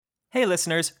Hey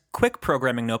listeners, quick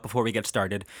programming note before we get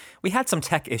started. We had some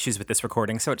tech issues with this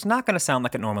recording, so it's not going to sound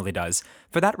like it normally does.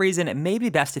 For that reason, it may be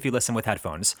best if you listen with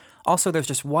headphones. Also, there's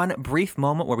just one brief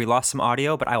moment where we lost some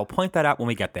audio, but I will point that out when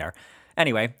we get there.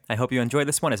 Anyway, I hope you enjoyed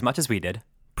this one as much as we did.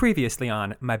 Previously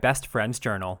on My Best Friend's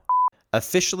Journal.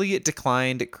 Officially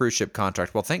declined cruise ship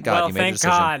contract. Well, thank God you made a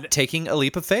decision. God. Taking a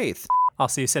leap of faith.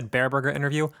 Also, you said Bear Burger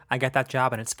interview. I get that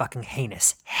job and it's fucking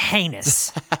heinous.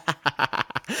 Heinous.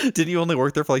 Didn't you only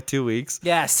work there for like 2 weeks?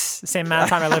 Yes, same amount of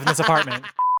time I lived in this apartment.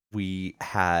 We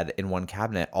had in one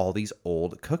cabinet all these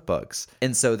old cookbooks.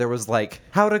 And so there was like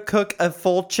how to cook a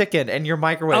full chicken in your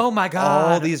microwave. Oh my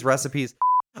God. All these recipes.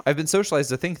 I've been socialized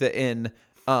to think that in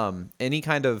any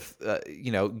kind of,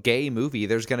 gay movie,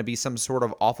 there's going to be some sort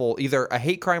of awful, either a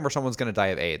hate crime or someone's going to die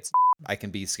of AIDS. I can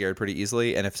be scared pretty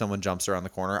easily. And if someone jumps around the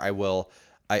corner,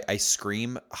 I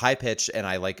scream high pitch and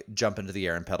I like jump into the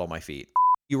air and pedal my feet.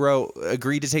 Euro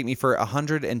agreed to take me for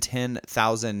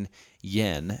 110,000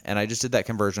 yen, and I just did that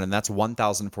conversion, and that's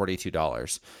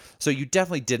 $1,042. So you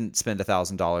definitely didn't spend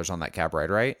 $1,000 on that cab ride,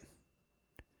 right?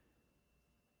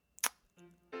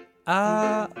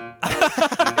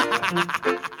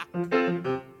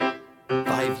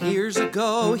 5 years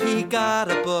ago, he got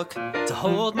a book to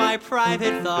hold my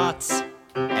private thoughts.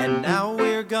 And now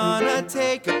we're gonna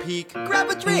take a peek, grab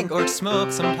a drink, or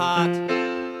smoke some pot.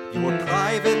 Your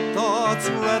private thoughts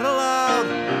read aloud.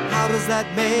 How does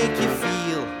that make you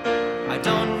feel? I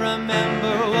don't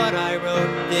remember what I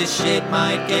wrote. This shit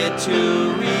might get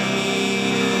too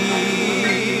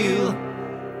real.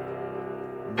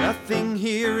 Nothing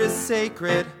here is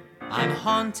sacred. I'm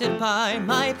haunted by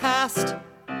my past.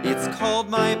 It's called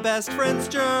My Best Friend's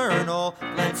Journal.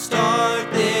 Let's start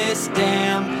this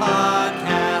damn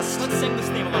podcast. Let's sing this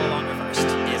theme a little longer first.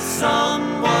 It's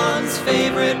someone's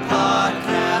favorite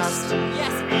podcast.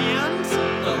 Yes, and?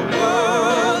 The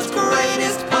world's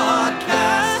greatest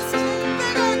podcast.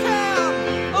 Bigger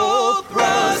Cam,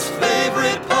 Oprah's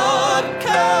favorite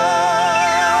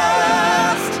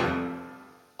podcast.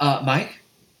 Mike,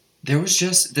 there was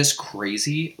just this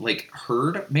crazy,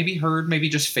 herd, maybe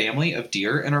just family of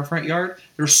deer in our front yard.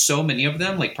 There were so many of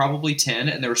them, probably 10,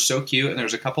 and they were so cute. And there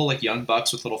was a couple, young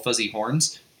bucks with little fuzzy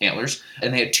horns, antlers,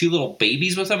 and they had 2 little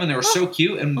babies with them, and they were so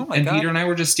cute. And, Peter and I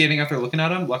were just standing out there looking at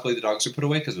them. Luckily, the dogs are put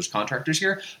away because there's contractors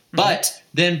here. Mm-hmm. But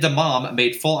then the mom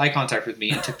made full eye contact with me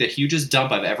and took the hugest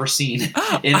dump I've ever seen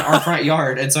in our front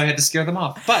yard, and so I had to scare them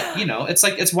off. But,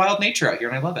 it's wild nature out here,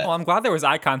 and I love it. Well, I'm glad there was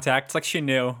eye contact. It's like she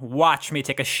knew. Watch me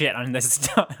take a shit on this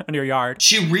on your yard.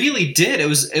 She really did.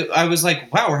 I was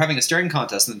like, wow, we're having a staring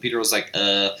contest. And then Peter was like,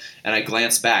 and I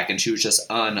glanced back, and she was just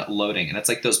unloading. And it's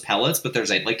like those pellets, but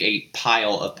there's a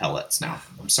pile of pellets now.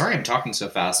 I'm sorry I'm talking so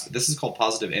fast, but this is called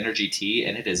Positive Energy Tea,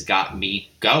 and it has got me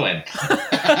going.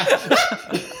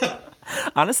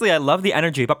 Honestly, I love the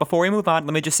energy, but before we move on,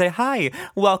 let me just say hi.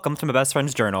 Welcome to My Best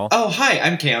Friend's Journal. Oh, hi,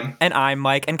 I'm Cam. And I'm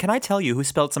Mike, and can I tell you who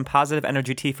spelled some positive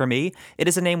energy tea for me? It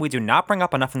is a name we do not bring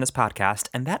up enough in this podcast,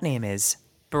 and that name is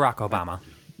Barack Obama.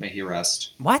 May he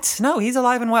rest. What? No, he's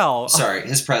alive and well. Sorry,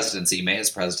 his presidency. May his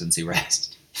presidency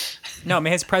rest. No, may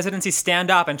his presidency stand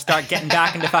up and start getting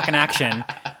back into fucking action.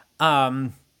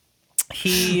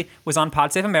 He was on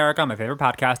Pod Save America, my favorite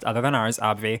podcast, other than ours,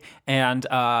 obvi. And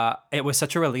it was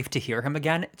such a relief to hear him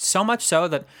again. So much so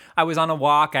that I was on a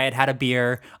walk, I had a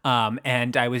beer,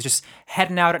 and I was just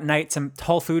heading out at night, some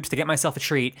Whole Foods to get myself a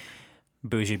treat.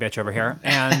 Bougie bitch over here.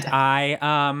 And I,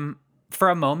 for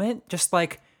a moment, just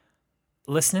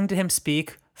listening to him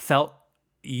speak, felt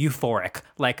euphoric.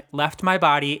 Left my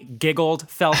body, giggled,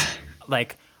 felt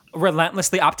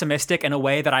relentlessly optimistic in a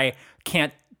way that I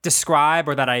can't describe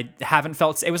or that I haven't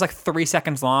felt. It was 3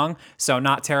 seconds long, so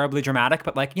not terribly dramatic,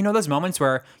 but those moments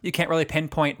where you can't really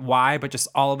pinpoint why, but just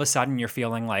all of a sudden you're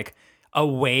feeling a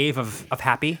wave of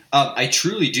happy. I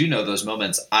truly do know those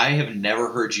moments. I have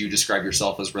never heard you describe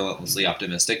yourself as relentlessly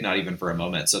optimistic, not even for a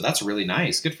moment. So that's really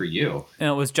nice. Good for you. And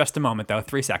it was just a moment, though.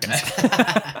 3 seconds.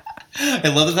 I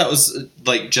love that was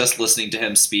just listening to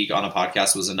him speak on a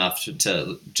podcast was enough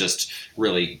to just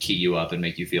really key you up and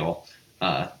make you feel,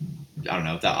 that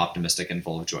optimistic and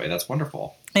full of joy. That's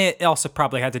wonderful. It also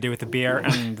probably had to do with the beer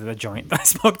and the joint that I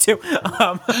spoke to.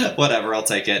 Whatever, I'll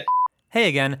take it. Hey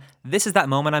again, this is that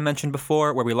moment I mentioned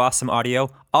before where we lost some audio.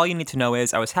 All you need to know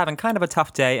is I was having kind of a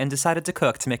tough day and decided to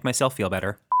cook to make myself feel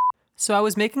better. So I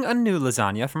was making a new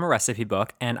lasagna from a recipe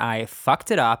book, and I fucked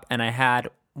it up, and I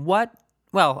had I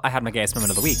had my gayest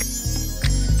moment of the week.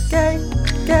 Gay,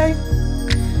 gay,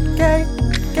 gay,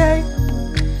 gay.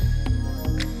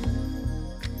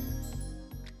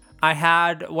 I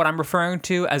had what I'm referring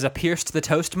to as a pierced the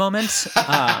toast moment.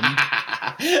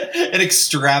 An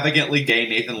extravagantly gay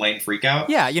Nathan Lane freakout.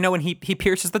 Yeah, you know, when he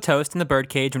pierces the toast in the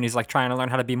birdcage when he's like trying to learn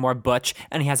how to be more butch,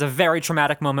 and he has a very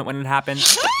traumatic moment when it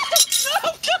happens.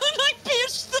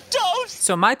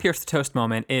 So my pierce the toast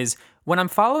moment is when I'm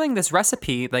following this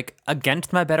recipe, like,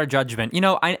 against my better judgment. You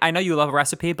know, I know you love a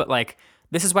recipe, but, like,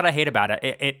 this is what I hate about it.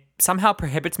 It somehow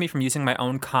prohibits me from using my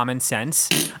own common sense.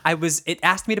 It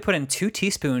asked me to put in 2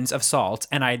 teaspoons of salt,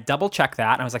 and I double-checked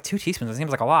that, and I was like, 2 teaspoons? That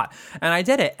seems like a lot. And I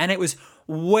did it, and it was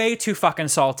way too fucking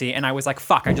salty, and I was like,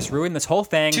 fuck, I just ruined this whole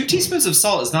thing. 2 teaspoons of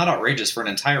salt is not outrageous for an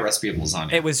entire recipe of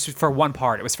lasagna. It was for one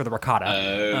part. It was for the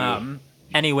ricotta.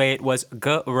 Anyway, it was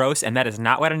gross, and that is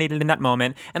not what I needed in that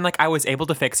moment. And, like, I was able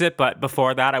to fix it, but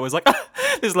before that, I was like,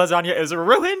 this lasagna is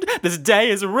ruined. This day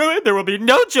is ruined. There will be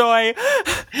no joy.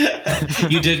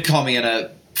 You did call me in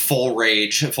a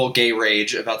full gay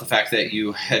rage about the fact that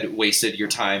you had wasted your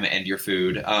time and your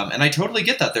food. And I totally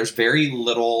get that. There's very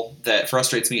little that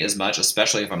frustrates me as much,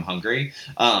 especially if I'm hungry.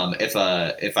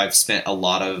 If I've spent a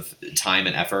lot of time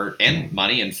and effort and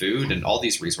money and food and all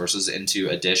these resources into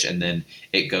a dish and then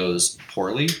it goes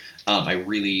poorly,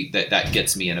 that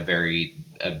gets me in a very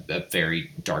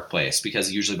dark place,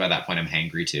 because usually by that point I'm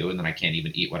hangry too, and then I can't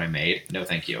even eat what I made. No,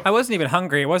 thank you. I wasn't even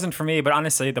hungry. It wasn't for me, but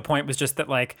honestly, the point was just that,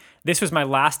 like, this was my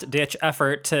last ditch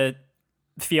effort to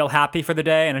feel happy for the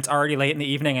day, and it's already late in the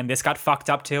evening, and this got fucked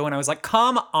up too, and I was like,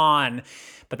 come on.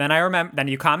 But then then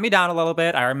you calmed me down a little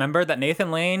bit. I remembered that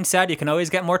Nathan Lane said you can always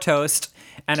get more toast,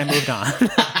 and I moved on.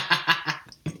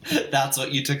 That's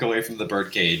what you took away from the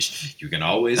birdcage. You can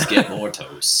always get more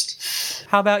toast.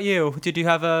 How about you? Did you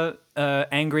have a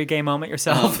angry gay moment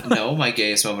yourself? No, my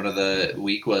gayest moment of the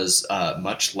week was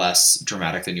much less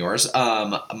dramatic than yours.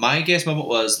 My gayest moment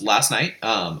was last night.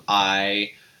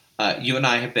 You and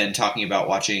I have been talking about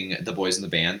watching The Boys in the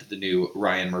Band, the new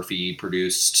Ryan Murphy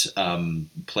produced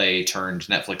play turned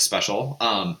Netflix special.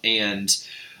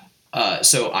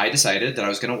 So I decided that I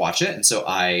was going to watch it, and so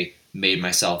I made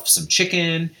myself some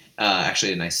chicken,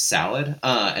 actually a nice salad,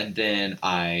 and then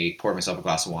I poured myself a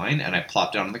glass of wine, and I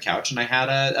plopped down on the couch, and I had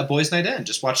a boys' night in.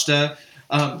 Just watched a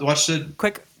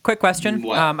Quick question.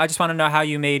 What? I just want to know how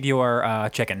you made your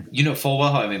chicken. You know full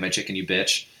well how I made my chicken, you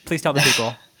bitch. Please tell the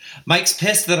people. Mike's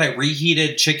pissed that I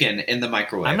reheated chicken in the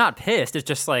microwave. I'm not pissed. It's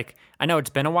just like, I know it's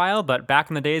been a while, but back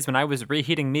in the days when I was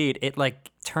reheating meat, it like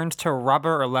turns to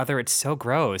rubber or leather. It's so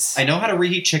gross. I know how to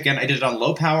reheat chicken. I did it on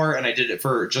low power, and I did it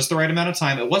for just the right amount of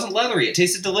time. It wasn't leathery. It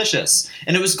tasted delicious.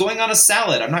 And it was going on a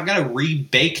salad. I'm not going to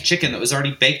re-bake chicken that was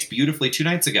already baked beautifully 2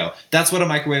 nights ago. That's what a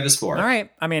microwave is for. All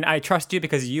right. I mean, I trust you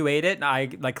because you ate it. I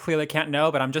like clearly can't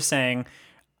know, but I'm just saying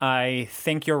I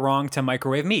think you're wrong to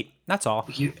microwave meat. That's all.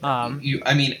 I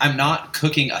mean, I'm not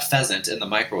cooking a pheasant in the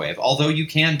microwave, although you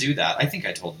can do that. I think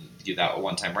I told you that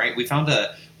one time, right? We found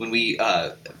when we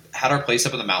had our place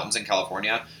up in the mountains in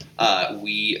California,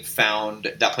 we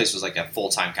found that place was like a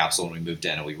full-time capsule when we moved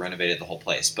in, and we renovated the whole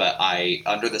place. But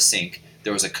under the sink,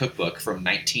 there was a cookbook from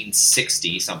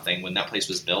 1960 something when that place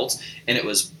was built, and it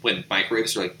was when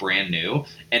microwaves were like brand new,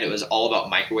 and it was all about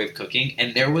microwave cooking,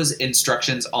 and there was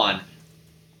instructions on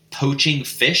poaching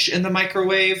fish in the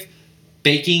microwave,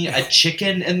 baking a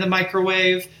chicken in the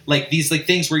microwave, like these like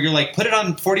things where you're like, put it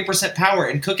on 40% power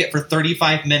and cook it for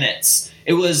 35 minutes.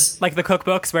 It was like the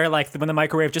cookbooks where like when the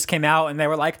microwave just came out and they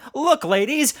were like, look,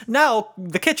 ladies, now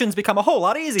the kitchen's become a whole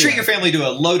lot easier. Treat your family to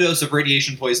a low dose of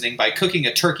radiation poisoning by cooking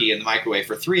a turkey in the microwave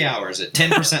for 3 hours at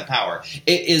 10% power.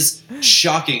 It is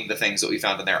shocking, the things that we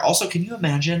found in there. Also, can you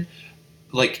imagine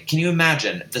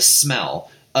the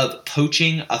smell of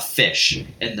poaching a fish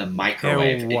in the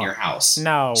microwave in your house?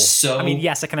 No. So, I mean,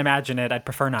 yes, I can imagine it. I'd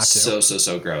prefer not to.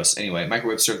 So gross. Anyway,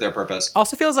 microwaves serve their purpose.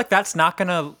 Also feels like that's not going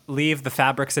to leave the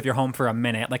fabrics of your home for a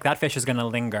minute. Like, that fish is going to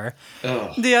linger.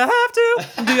 Ugh. Do you have to?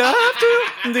 Do you have to?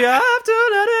 Do you have to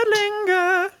let it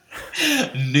linger?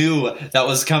 Knew that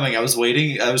was coming. I was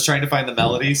waiting. I was trying to find the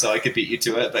melody so I could beat you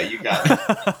to it, but you got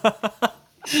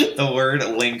it. The word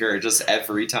linger just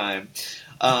every time.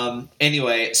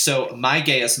 Anyway, so my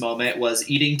gayest moment was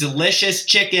eating delicious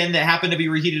chicken that happened to be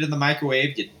reheated in the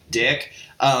microwave, you dick.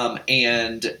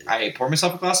 And I poured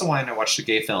myself a glass of wine and I watched a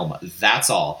gay film. That's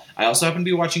all. I also happened to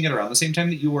be watching it around the same time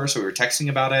that you were, so we were texting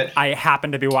about it. I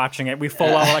happened to be watching it. We full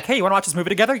well were like, hey, you want to watch this movie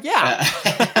together? Yeah.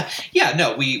 Yeah,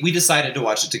 no, we decided to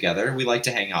watch it together. We like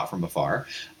to hang out from afar.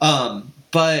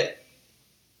 But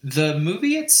the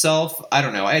movie itself, I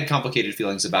don't know. I had complicated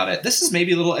feelings about it. This is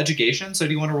maybe a little education, so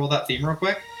do you want to roll that theme real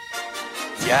quick?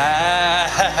 Yes.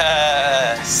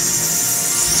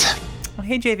 Oh,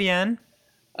 hey, JVN.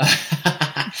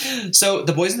 So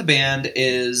The Boys in the Band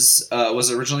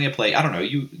was originally a play. I don't know.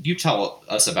 You tell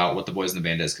us about what The Boys in the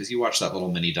Band is, because you watched that little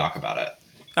mini doc about it.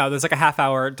 There's like a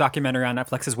half-hour documentary on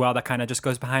Netflix as well that kind of just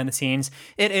goes behind the scenes.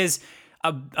 It is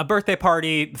a birthday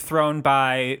party thrown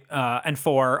by and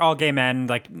for all gay men,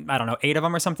 like, I don't know, 8 of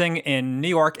them or something, in New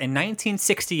York in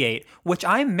 1968, which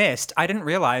I missed. I didn't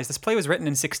realize this play was written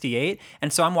in 68,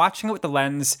 and so I'm watching it with the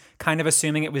lens kind of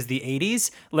assuming it was the 80s.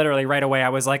 Literally right away I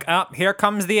was like, oh, here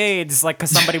comes the AIDS, like,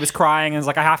 because somebody was crying and was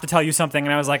like, I have to tell you something,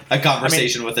 and I was like... A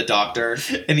conversation with a doctor,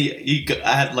 and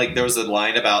I had, like, there was a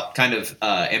line about kind of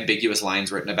ambiguous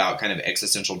lines written about kind of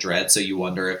existential dread, so you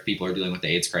wonder if people are dealing with the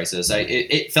AIDS crisis.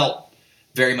 It felt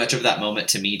very much of that moment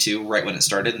to me too, right when it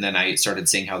started, and then I started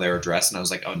seeing how they were dressed, and I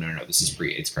was like, "Oh no, this is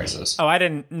pre-AIDS crisis." Oh, I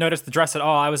didn't notice the dress at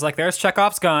all. I was like, "There's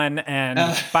Chekhov's gun," and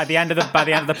by the end of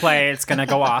the play, it's gonna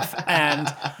go off.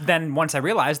 And then once I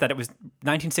realized that it was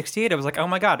 1968, I was like, "Oh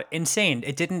my god, insane!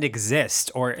 It didn't exist,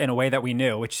 or in a way that we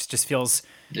knew," which just feels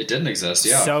it didn't exist.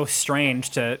 Yeah, so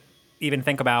strange to even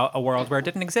think about a world where it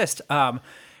didn't exist.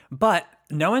 But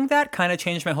knowing that kind of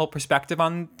changed my whole perspective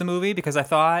on the movie, because I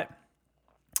thought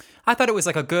it was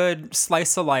like a good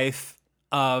slice of life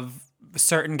of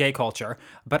certain gay culture,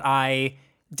 but I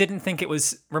didn't think it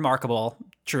was remarkable,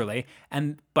 truly.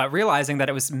 But realizing that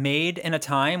it was made in a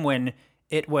time when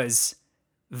it was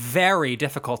very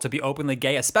difficult to be openly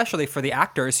gay, especially for the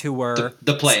actors who were...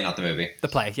 The play, not the movie. The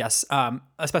play, yes.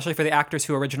 Especially for the actors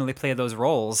who originally played those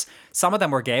roles. Some of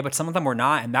them were gay, but some of them were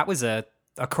not, and that was a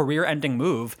career-ending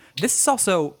move. This is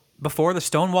also... before the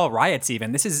Stonewall riots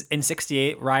even. This is in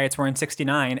 68, riots were in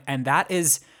 69, and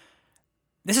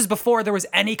this is before there was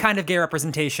any kind of gay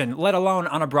representation, let alone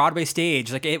on a Broadway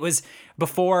stage. Like, it was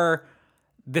before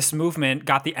this movement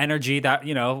got the energy that,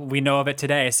 we know of it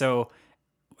today. So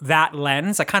that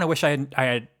lens, I kind of wish I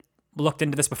had looked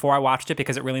into this before I watched it,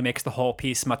 because it really makes the whole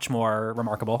piece much more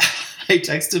remarkable. I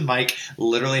texted Mike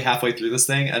literally halfway through this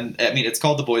thing, and I mean, it's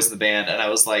called The Boys in the Band, and I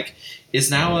was like, is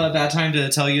now a bad time to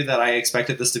tell you that I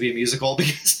expected this to be a musical,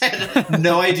 because I had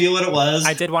no idea what it was.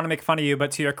 I did want to make fun of you,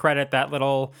 but to your credit, that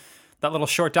little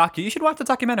short docu, you should watch the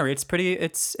documentary.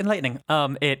 It's enlightening.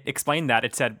 It explained that.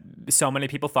 It said so many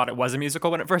people thought it was a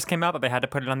musical when it first came out that they had to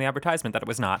put it on the advertisement that it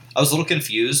was not. I was a little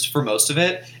confused for most of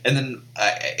it, and then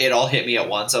it all hit me at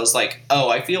once. I was like, oh,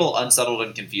 I feel unsettled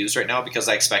and confused right now, because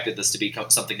I expected this to be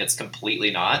something that's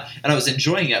completely not, and I was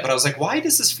enjoying it, but I was like, why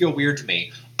does this feel weird to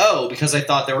me? Oh, because I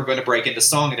thought they were going to break into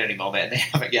song at any moment, and they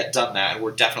haven't yet done that, and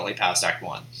we're definitely past Act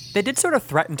 1. They did sort of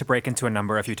threaten to break into a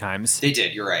number a few times. They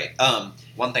did, you're right.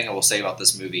 One thing I will say about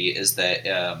this movie is that,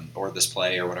 or this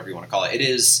play, or whatever you want to call it, it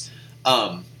is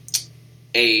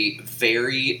a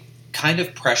very kind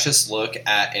of precious look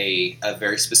at a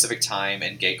very specific time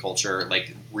in gay culture,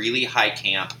 like really high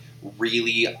camp,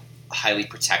 really highly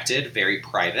protected, very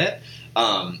private.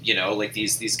 Like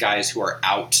these guys who are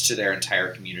out to their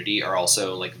entire community are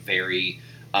also like very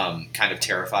kind of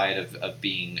terrified of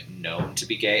being known to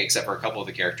be gay, except for a couple of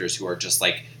the characters who are just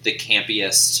like the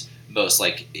campiest, most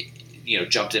like,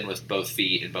 jumped in with both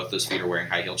feet, and both those feet are wearing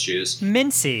high-heeled shoes.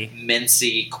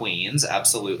 Mincy queens,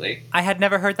 absolutely. I had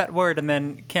never heard that word, and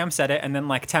then Cam said it, and then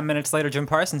like 10 minutes later Jim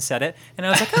Parsons said it, and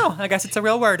I was like, oh, I guess it's a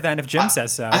real word then if Jim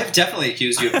says so. I've definitely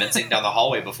accused you of mincing down the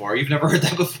hallway before. You've never heard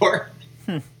that before?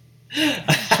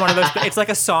 It's one of those. It's like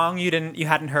a song you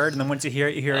hadn't heard, and then once you hear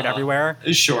it everywhere.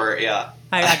 Sure, yeah.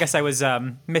 I guess I was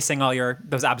missing all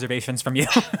those observations from you.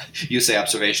 You say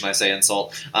observation, I say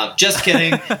insult. Just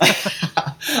kidding.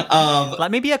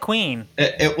 Let me be a queen.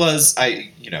 It was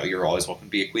you're always welcome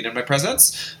to be a queen in my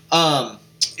presence.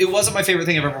 It wasn't my favorite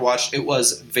thing I've ever watched. It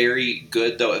was very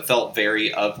good, though. It felt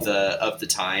very of the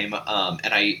time,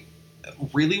 and I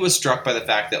really was struck by the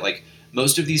fact that like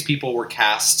most of these people were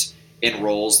cast in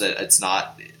roles that it's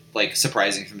not like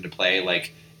surprising for him to play.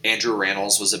 Like Andrew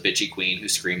Rannells was a bitchy queen who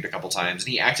screamed a couple times,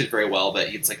 and he acted very well,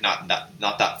 but it's like not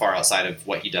that far outside of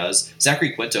what he does.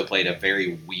 Zachary Quinto played a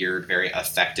very weird, very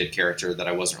affected character that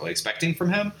I wasn't really expecting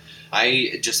from him.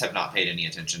 I just have not paid any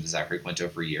attention to Zachary Quinto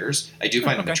for years. I do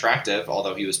find him attractive,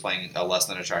 although he was playing a less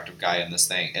than attractive guy in this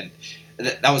thing. And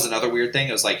that was another weird thing.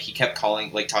 It was like he kept talking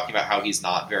about how he's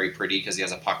not very pretty because he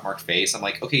has a pockmarked face. I'm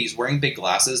like, okay, he's wearing big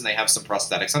glasses and they have some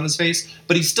prosthetics on his face,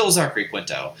 but he's still Zachary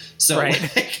Quinto. So right.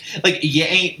 like you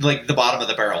ain't like the bottom of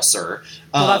the barrel, sir.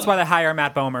 Well, that's why they hire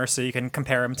Matt Bomer, so you can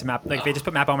compare him to Matt. Like they just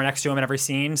put Matt Bomer next to him in every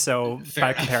scene. So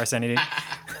by comparison,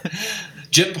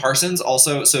 Jim Parsons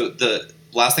also. So the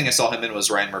last thing I saw him in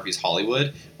was Ryan Murphy's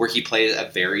Hollywood, where he played a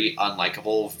very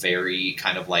unlikable, very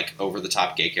kind of like over the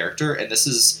top gay character, and this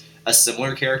is a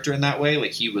similar character in that way.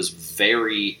 Like he was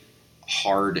very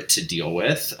hard to deal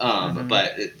with,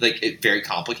 but very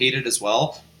complicated as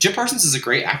well. Jim Parsons is a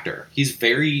great actor. He's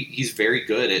very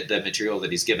good at the material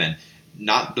that he's given.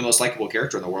 Not the most likable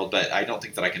character in the world, but I don't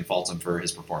think that I can fault him for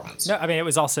his performance. No, I mean it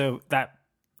was also that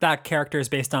that character is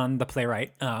based on the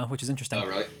playwright, which is interesting. Oh,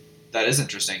 really? That is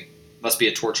interesting. Must be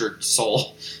a tortured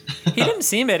soul. He didn't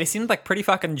seem it. He seemed like pretty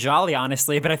fucking jolly,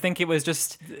 honestly, but I think it was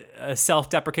just a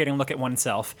self-deprecating look at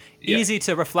oneself. Yeah. Easy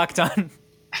to reflect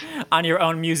on your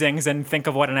own musings and think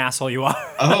of what an asshole you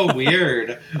are. Oh,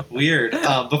 weird.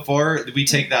 Before we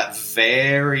take that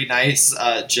very nice,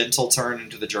 gentle turn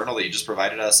into the journal that you just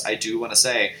provided us, I do want to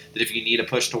say that if you need a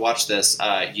push to watch this,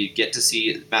 you get to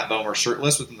see Matt Bomer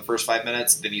shirtless within the first 5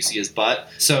 minutes, then you see his butt.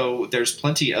 So there's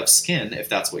plenty of skin if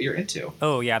that's what you're into.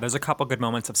 Oh, yeah, there's a couple good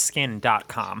moments of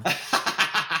skin.com.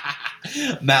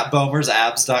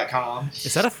 MattBomersAbs.com.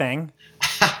 Is that a thing?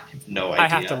 No idea. I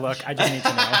have to look. I just need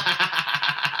to know.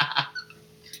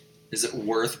 Is it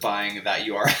worth buying that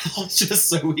URL just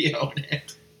so we own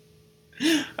it?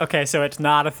 Okay, so it's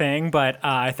not a thing, but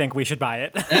I think we should buy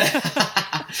it.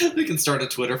 We can start a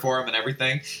Twitter forum and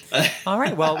everything. All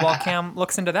right, well, while Cam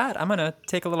looks into that, I'm going to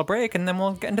take a little break, and then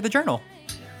we'll get into the journal.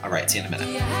 All right, see you in a Do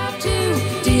minute. you have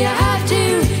to? Do you have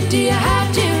to? Do you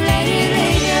have to, lady?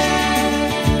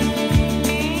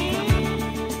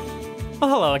 Well,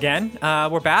 hello again.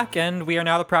 We're back, and we are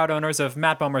now the proud owners of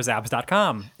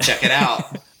MattBomersAbs.com. Check it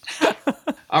out.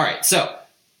 All right, so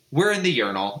we're in the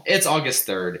urinal. It's August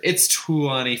 3rd. It's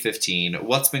 2015.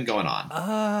 What's been going on?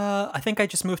 I think I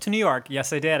just moved to New York.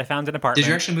 Yes, I did. I found an apartment. Did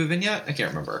you actually move in yet? I can't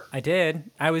remember. I did.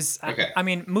 Okay. I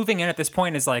mean, moving in at this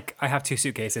point is like I have 2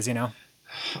 suitcases, you know?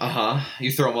 Uh-huh.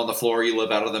 You throw them on the floor, you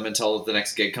live out of them until the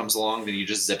next gig comes along, then you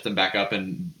just zip them back up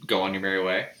and go on your merry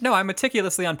way. No, I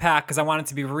meticulously unpack because I want it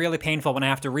to be really painful when I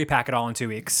have to repack it all in 2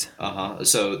 weeks. Uh-huh.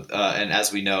 So, and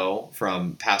as we know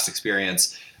from past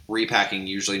experience, repacking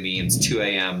usually means 2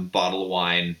 a.m., bottle of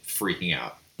wine, freaking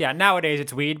out. Yeah, nowadays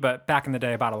it's weed, but back in the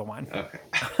day, a bottle of wine. Okay.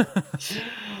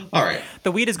 All right.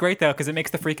 The weed is great, though, because it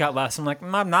makes the freak out less. I'm like,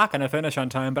 I'm not going to finish on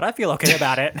time, but I feel okay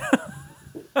about it.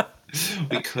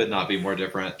 We could not be more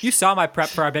different. You saw my prep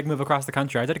for our big move across the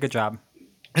country. I did a good job.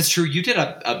 That's true. You did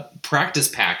a practice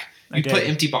pack. You did. put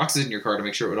empty boxes in your car to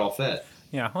make sure it would all fit.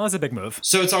 Yeah, well, it was a big move.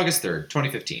 So it's August 3rd,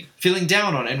 2015. Feeling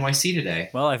down on NYC today.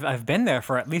 Well, I've been there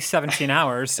for at least 17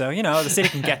 hours, so, you know, the city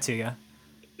can get to you.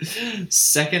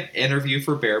 Second interview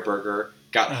for Bear Burger.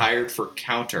 Got hired for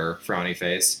Counter, frowny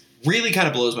face. Really kind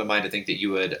of blows my mind to think that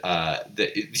you would,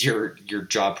 that your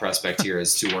job prospect here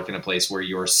is to work in a place where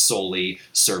you're solely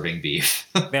serving beef.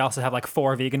 They also have like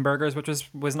 4 vegan burgers, which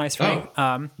was nice for me.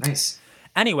 Nice.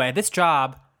 Anyway, this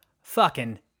job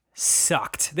fucking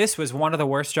sucked. This was one of the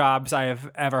worst jobs I have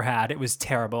ever had. It was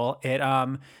terrible.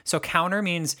 So counter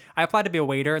means I applied to be a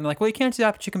waiter, and they're like, well, you can't do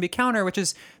that, but you can be counter, which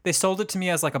is they sold it to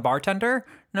me as like a bartender,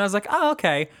 and I was like, oh,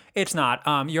 okay. It's not.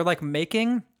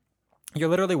 You're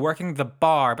literally working the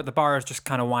bar, but the bar is just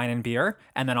kind of wine and beer,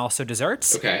 and then also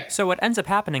desserts. Okay. So what ends up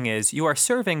happening is you are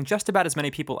serving just about as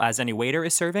many people as any waiter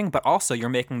is serving, but also you're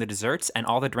making the desserts and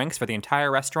all the drinks for the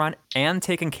entire restaurant and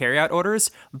taking carryout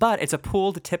orders, but it's a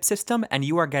pooled tip system, and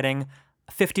you are getting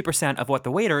 50% of what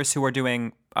the waiters who are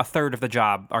doing a third of the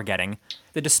job are getting.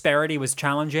 The disparity was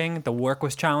challenging. The work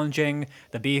was challenging.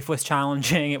 The beef was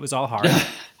challenging. It was all hard.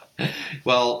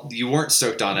 Well, you weren't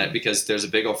stoked on it because there's a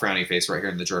big old frowny face right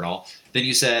here in the journal. Then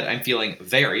you said, I'm feeling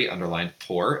very, underlined,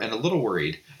 poor and a little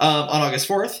worried. On August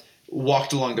 4th,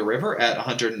 walked along the river at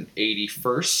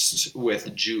 181st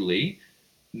with Julie.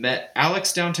 Met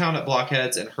Alex downtown at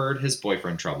Blockheads and heard his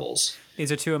boyfriend troubles.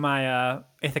 These are 2 of my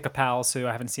Ithaca pals who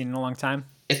I haven't seen in a long time.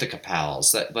 Ithaca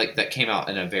Pals. That came out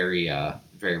in a very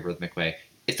very rhythmic way.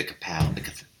 Ithaca Pal.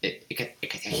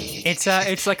 It's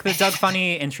like the Doug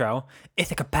Funny intro.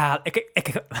 Ithaca pal,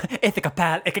 Ithaca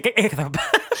pal, Ithaca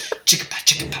pal.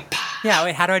 Yeah,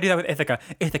 wait, how do I do that with Ithaca?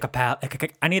 Ithaca pal,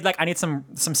 I need some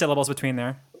syllables between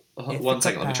there. 1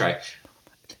 second, let me try.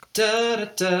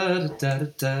 Ithaca,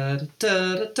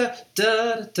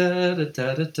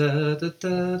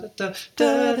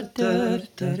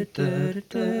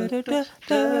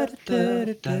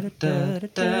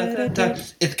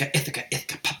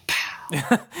 pop,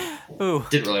 pow. Ooh.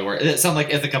 Didn't really work. It sounded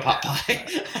like Ithaca pot pie.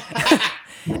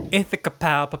 Ithaca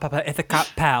pal, Ithaca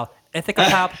pal. Ithaca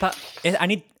pal, I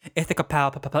need Ithaca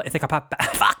pal, Ithaca pal,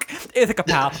 fuck. Ithaca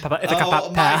pal, Ithaca pal.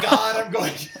 Oh my god, I'm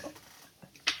going to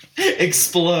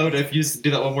explode if you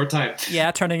do that one more time.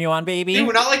 Yeah, turning you on, baby.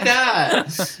 Dude, not like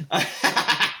that.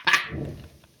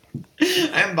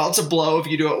 I'm about to blow if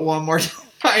you do it one more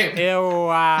time. Ew.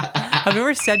 Have you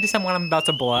ever said to someone I'm about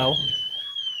to blow?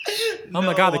 Oh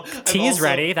my god, the tea's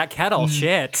ready. That kettle,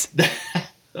 shit.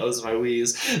 That was my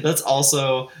wheeze. That's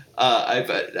also,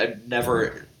 I've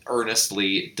never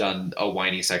earnestly done a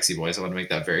whiny, sexy voice. I want to make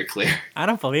that very clear. I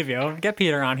don't believe you. Get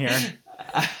Peter on here.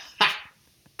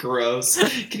 Gross.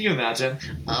 Can you imagine?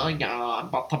 Oh yeah, I'm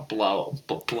about to blow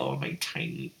my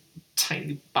tiny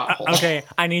butthole. Okay,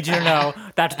 I need you to know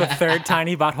that's the third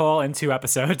tiny butthole in 2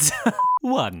 episodes.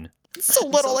 1. So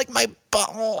little like my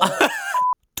butthole.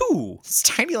 2. It's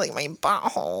tiny like my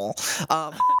butthole.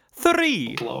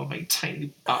 3. Blow my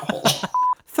tiny butthole.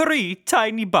 3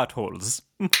 tiny buttholes.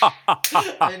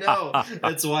 I know.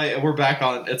 That's why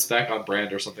it's back on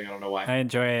brand or something. I don't know why. I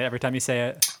enjoy it every time you say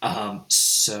it.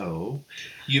 So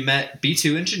you met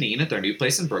B2 and Janine at their new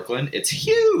place in Brooklyn. It's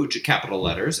huge, capital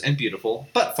letters, and beautiful,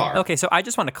 but far. Okay, so I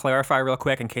just want to clarify real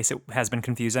quick in case it has been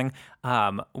confusing.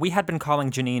 We had been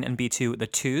calling Janine and B2 the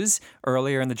twos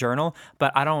earlier in the journal,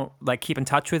 but I don't keep in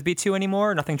touch with B2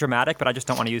 anymore. Nothing dramatic, but I just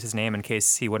don't want to use his name in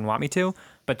case he wouldn't want me to.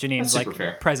 But Janine's That's super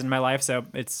fair. present in my life, so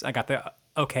I got the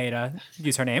okay to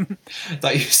use her name. I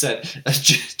thought you said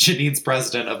Janine's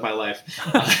president of my life.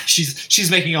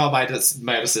 She's making all my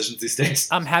decisions these days.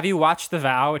 Have you watched The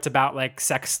Vow? It's about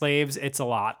sex slaves. It's a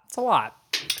lot.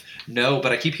 No,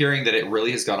 but I keep hearing that it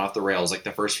really has gone off the rails.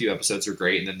 The first few episodes are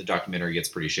great, and then the documentary gets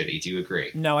pretty shitty. Do you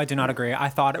agree? No, I do not agree. I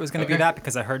thought it was going to be that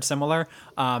because I heard similar,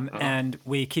 and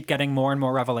we keep getting more and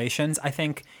more revelations. I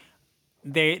think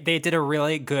they did a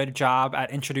really good job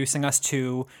at introducing us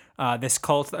to this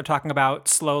cult that they're talking about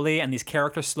slowly, and these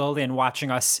characters slowly, and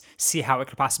watching us see how it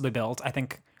could possibly build. I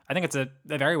think it's a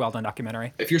very well done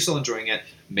documentary. If you're still enjoying it,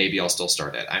 maybe I'll still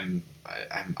start it. I'm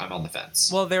on the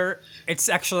fence. Well, it's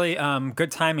actually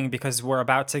good timing because we're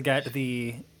about to get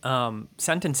the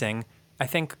sentencing. I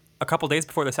think a couple days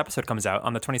before this episode comes out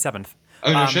on the 27th.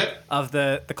 Oh no shit! Of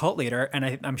the cult leader,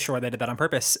 and I'm sure they did that on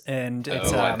purpose. And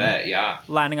it's I bet, yeah,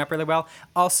 lining up really well.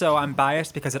 Also, I'm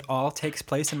biased because it all takes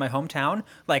place in my hometown.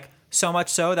 So much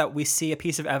so that we see a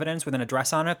piece of evidence with an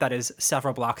address on it that is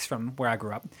several blocks from where I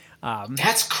grew up.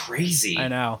 That's crazy. I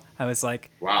know. I was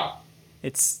like, wow.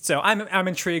 I'm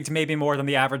intrigued maybe more than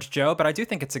the average Joe, but I do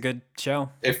think it's a good show.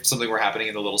 If something were happening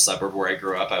in the little suburb where I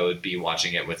grew up, I would be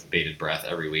watching it with bated breath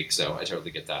every week, so I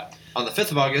totally get that. On the 5th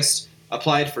of August,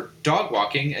 applied for dog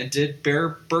walking and did Bear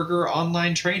Burger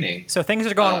online training. So things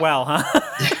are going well, huh?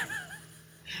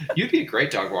 You'd be a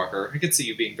great dog walker. I could see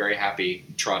you being very happy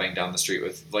trotting down the street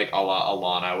with a la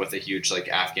Alana with a huge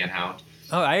Afghan hound.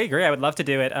 Oh, I agree. I would love to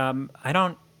do it. I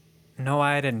don't know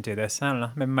why I didn't do this. I don't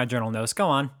know. Maybe my journal knows. Go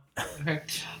on. Okay.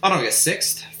 On August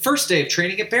 6th, first day of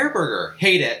training at Bear Burger.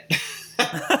 Hate it.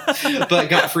 But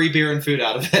got free beer and food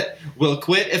out of it. Will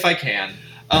quit if I can.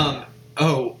 The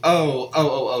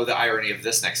irony of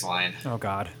this next line. Oh,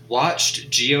 God. Watched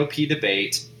GOP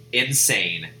debate.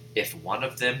 Insane. If one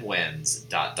of them wins, ...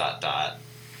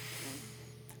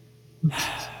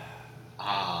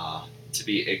 To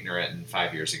be ignorant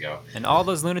 5 years ago. And all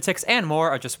those lunatics and more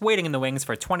are just waiting in the wings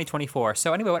for 2024.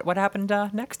 So anyway, what happened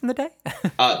next in the day?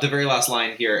 The very last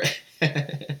line here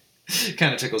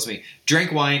kind of tickles me.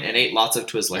 Drank wine and ate lots of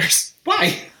Twizzlers.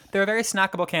 Why? They're a very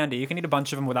snackable candy. You can eat a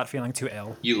bunch of them without feeling too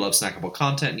ill. You love snackable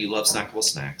content and you love snackable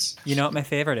snacks. You know what my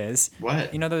favorite is?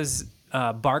 What? You know those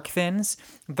Bark Thins?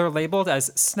 They're labeled as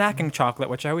snacking chocolate,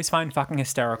 which I always find fucking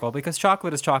hysterical because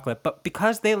chocolate is chocolate. But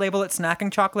because they label it snacking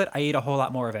chocolate, I eat a whole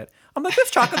lot more of it. I'm like,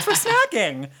 this chocolate's for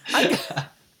snacking.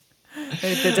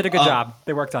 They did a good job.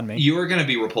 They worked on me. You are going to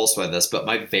be repulsed by this, but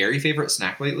my very favorite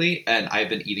snack lately, and I've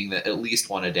been eating at least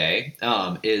one a day,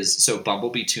 is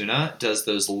Bumblebee Tuna does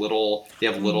those little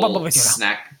Bumblebee Tuna.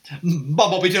 snack.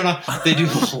 Bumblebee Tuna. They do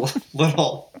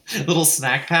little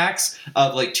snack packs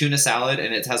of tuna salad,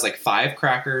 and it has 5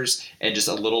 crackers and just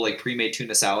a little pre-made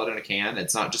tuna salad in a can.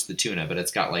 It's not just the tuna, but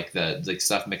it's got the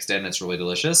stuff mixed in. It's really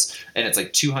delicious, and it's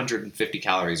 250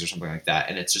 calories or something like that.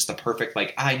 And it's just the perfect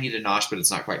I need a nosh, but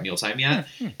it's not quite mealtime yet.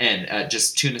 And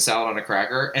just tuna salad on a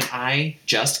cracker, and I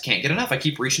just can't get enough. I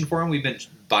keep reaching for them. We've been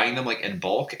buying them in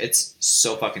bulk. It's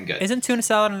so fucking good. Isn't tuna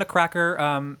salad and a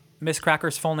cracker Miss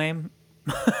Cracker's full name?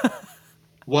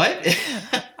 What?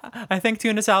 I think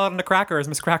tuna salad and a cracker is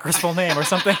Miss Cracker's full name or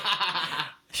something.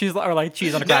 She's or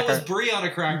cheese on a cracker. That was Brie on a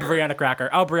cracker. Brie on a cracker.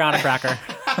 Oh, Brianna Cracker.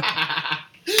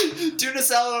 Tuna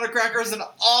salad on a cracker is an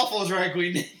awful drag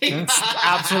queen name. It's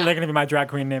absolutely going to be my drag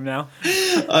queen name now.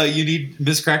 You need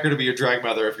Miss Cracker to be your drag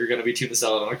mother if you're going to be tuna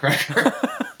salad on a cracker.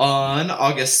 On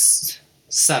August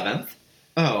 7th,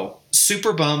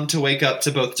 super bummed to wake up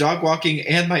to both dog walking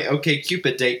and my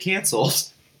OkCupid date canceled.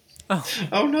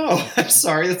 Oh no, I'm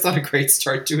sorry, that's not a great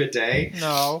start to a day.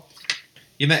 No.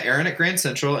 You met Aaron at Grand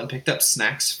Central and picked up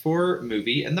snacks for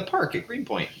movie in the park at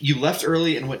Greenpoint. You left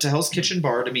early and went to Hell's Kitchen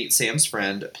Bar to meet Sam's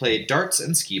friend, played darts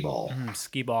and skee-ball.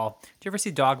 Skee-ball. Did you ever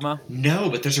see Dogma? No,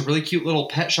 but there's a really cute little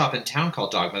pet shop in town called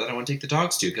Dogma that I want to take the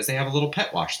dogs to because they have a little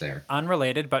pet wash there.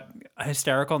 Unrelated, but a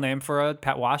hysterical name for a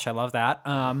pet wash. I love that.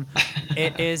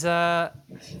 It is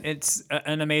It's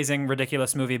an amazing,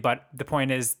 ridiculous movie, but the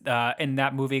point is, in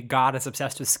that movie, God is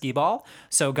obsessed with skee-ball.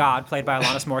 So God, played by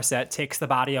Alanis Morissette, takes the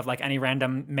body of like any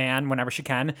random man whenever she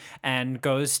can and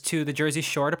goes to the Jersey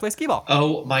Shore to play skee-ball.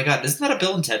 Oh my God, isn't that a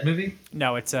Bill and Ted movie?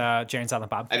 No, it's Jay and Silent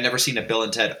Bob. I've never seen a Bill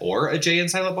and Ted or a Jay and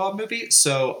Silent Bob movie,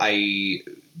 so I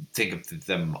think of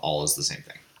them all as the same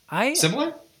thing.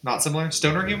 Similar? Not similar?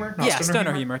 Stoner humor? Not Yeah,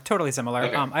 stoner humor. Totally similar.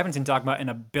 Okay. I haven't seen Dogma in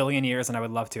a billion years, and I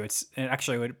would love to. It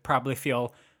actually would probably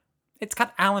feel... It's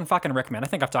got Alan fucking Rickman. I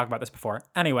think I've talked about this before.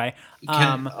 Anyway.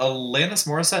 Can Alanis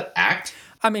Morissette act?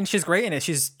 I mean, she's great in it.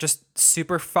 She's just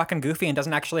super fucking goofy and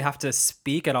doesn't actually have to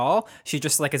speak at all. She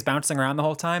just like is bouncing around the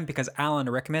whole time because Alan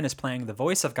Rickman is playing the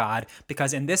voice of God,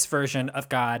 because in this version of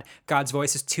God, God's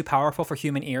voice is too powerful for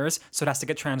human ears, so it has to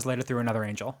get translated through another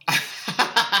angel.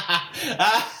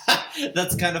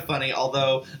 That's kind of funny,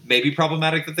 although maybe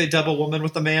problematic that they dub a woman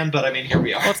with a man, but I mean, here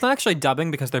we are. Well, it's not actually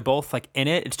dubbing because they're both like in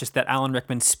it. It's just that Alan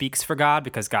Rickman speaks for God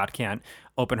because God can't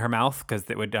open her mouth because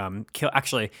it would kill.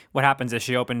 Actually, what happens is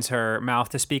she opens her mouth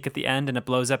to speak at the end and it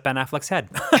blows up Ben Affleck's head.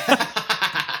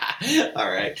 All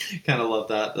right. Kind of love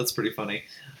that. That's pretty funny.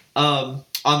 On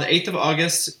the 8th of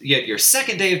August, you had your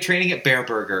second day of training at Bear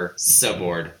Burger. So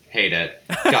bored. Hate it.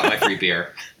 Got my free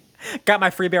beer. Got my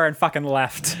free beer and fucking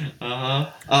left.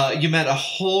 You met a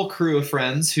whole crew of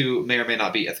friends who may or may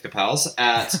not be Ithaca pals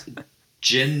at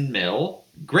Gin Mill.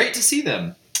 Great to see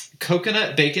them.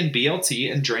 Coconut Bacon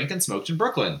BLT and drank and smoked in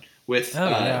Brooklyn with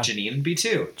Janine and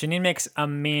B2. Janine makes a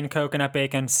mean coconut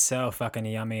bacon. So fucking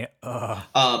yummy. Ugh.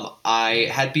 I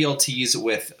had BLTs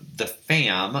with the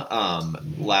fam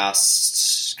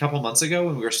last couple months ago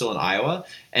when we were still in Iowa,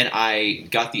 and I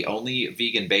got the only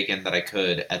vegan bacon that I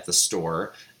could at the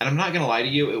store. And I'm not going to lie to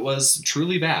you, it was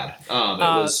truly bad. It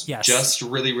was just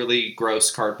really, really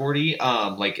gross cardboardy.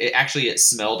 It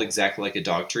smelled exactly like a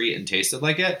dog treat and tasted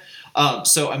like it.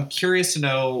 So I'm curious to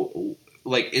know,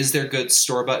 is there good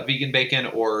store-bought vegan bacon,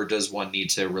 or does one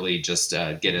need to really just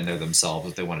get in there themselves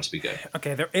if they want it to be good?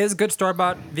 Okay, there is good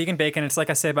store-bought vegan bacon. It's like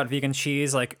I say about vegan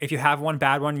cheese. Like, if you have one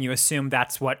bad one, you assume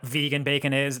that's what vegan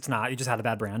bacon is. It's not. You just had a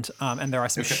bad brand. And there are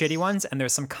some shitty ones, and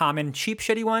there's some common cheap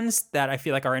shitty ones that I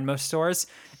feel like are in most stores.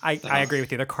 I agree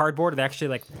with you. They're cardboard. They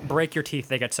actually, break your teeth.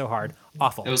 They get so hard.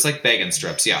 Awful. It was like bacon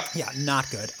strips, yeah. Yeah, not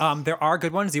good. There are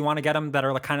good ones. You want to get them that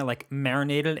are kind of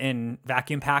marinated in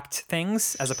vacuum-packed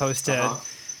things as opposed to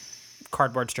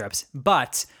cardboard strips.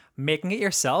 But making it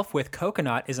yourself with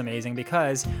coconut is amazing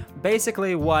because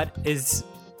basically what is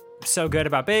so good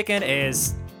about bacon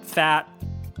is fat,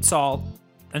 salt,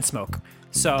 and smoke.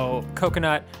 So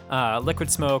coconut,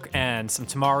 liquid smoke, and some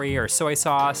tamari or soy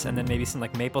sauce, and then maybe some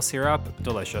maple syrup.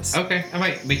 Delicious. Okay, I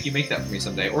might make you make that for me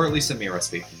someday, or at least send me a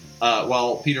recipe.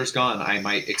 While Peter's gone, I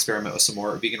might experiment with some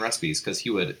more vegan recipes because he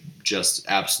would just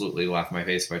absolutely laugh in my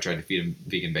face if I tried to feed him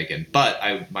vegan bacon. But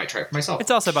I might try it for myself.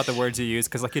 It's also about the words you use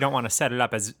because you don't want to set it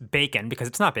up as bacon because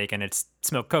it's not bacon. It's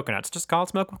smoked coconuts. Just call it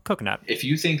smoked coconut. If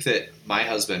you think that my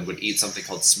husband would eat something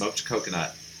called smoked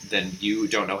coconut, then you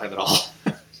don't know him at all.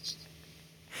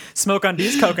 Smoke on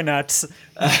these coconuts.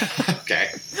 Okay.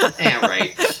 Yeah,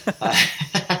 right.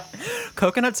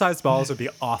 Coconut-sized balls would be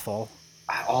awful.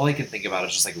 All I can think about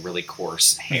is just really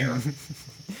coarse hair.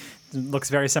 It looks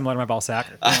very similar to my ball sack.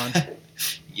 Go on.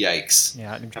 Yikes.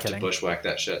 Yeah, I'm Have kidding. to bushwhack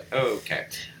that shit. Okay.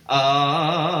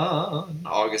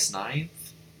 August 9th.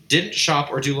 Didn't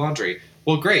shop or do laundry.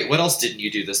 Well, great. What else didn't you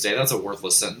do this day? That's a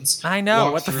worthless sentence. I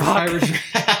know. What the fuck?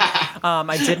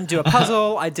 I didn't do a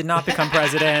puzzle. I did not become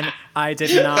president. I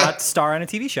did not star in a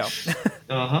TV show.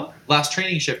 Last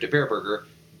training shift at Bear Burger.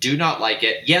 Do not like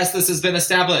it. Yes, this has been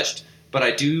established. But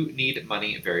I do need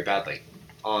money very badly.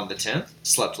 On the 10th,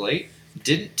 slept late.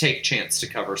 Didn't take chance to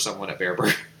cover someone at Bear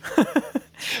Burger.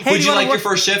 Hey, Would you like your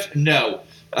first shift? No.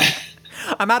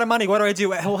 I'm out of money. What do I do?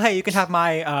 Well, hey, you can have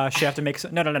my shift and make...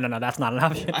 No. That's not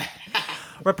enough.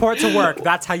 Report to work.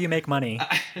 That's how you make money.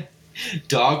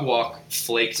 Dog walk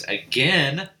flaked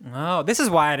again. Oh, this is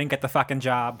why I didn't get the fucking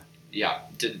job. Yeah,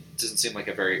 doesn't seem like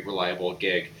a very reliable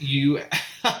gig. You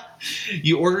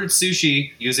ordered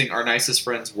sushi using our nicest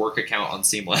friend's work account on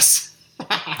Seamless.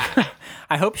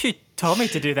 I hope she told me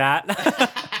to do that.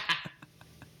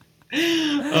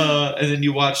 And then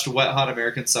you watched Wet Hot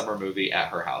American Summer movie at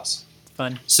her house.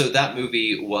 Fun. So that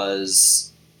movie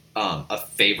was a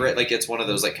favorite. It's one of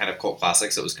those kind of cult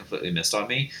classics that was completely missed on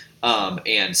me.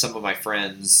 And some of my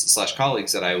friends /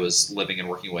 colleagues that I was living and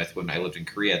working with when I lived in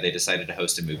Korea, they decided to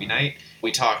host a movie night.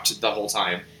 We talked the whole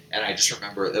time, and I just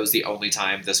remember that was the only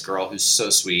time this girl who's so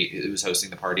sweet, who was hosting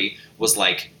the party, was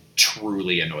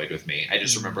truly annoyed with me. I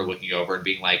just remember looking over and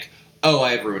being like, oh,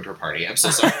 I have ruined her party. I'm so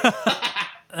sorry.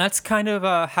 That's kind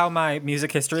of how my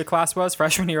music history class was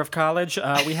freshman year of college.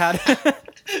 We had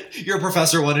Your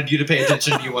professor wanted you to pay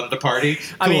attention. You wanted to party.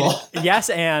 Cool. I mean, yes,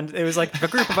 and it was like a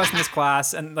group of us in this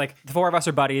class, and like the 4 of us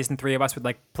are buddies, and 3 of us would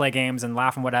like play games and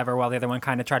laugh and whatever, while the other one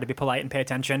kind of tried to be polite and pay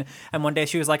attention. And one day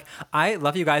she was like, "I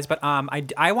love you guys, but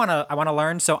I wanna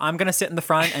learn, so I'm gonna sit in the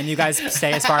front, and you guys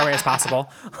stay as far away as possible."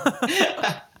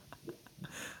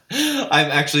 I'm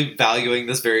actually valuing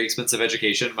this very expensive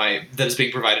education that is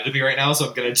being provided to me right now, so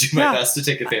I'm going to do my Yeah. best to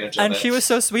take advantage of And it. she was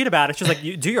so sweet about it. She was like,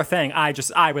 "You do your thing. I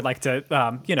would like to,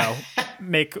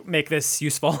 make this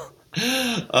useful."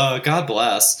 God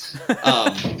bless.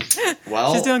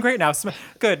 Well, She's doing great now.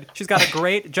 Good. She's got a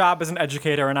great job as an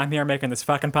educator, and I'm here making this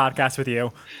fucking podcast with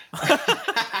you.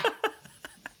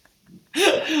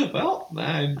 well,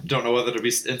 I don't know whether to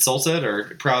be insulted or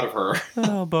proud of her.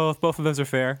 Oh, both. Both of those are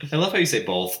fair. I love how you say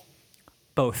both.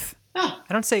 Both. Ah.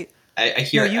 I don't say. I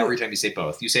hear No, it you- every time you say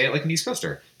both. You say it like an East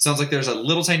Coaster. Sounds like there's a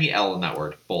little tiny L in that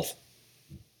word. Both.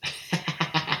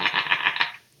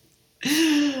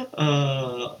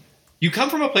 You come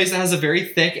from a place that has a very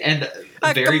thick and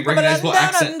very recognizable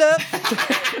accent.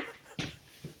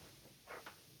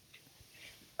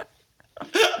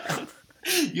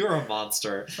 You're a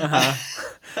monster.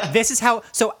 This is how.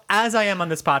 So as I am on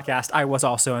this podcast, I was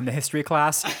also in the history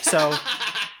class. So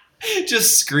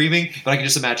Just screaming, but I can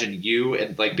just imagine you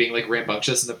and like being like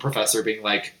rambunctious, and the professor being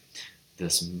like,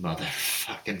 "This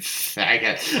motherfucking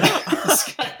faggot,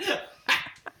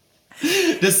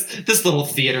 this little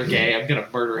theater gay, I'm gonna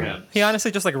murder him." he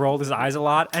honestly just like rolled his eyes a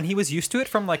lot, and he was used to it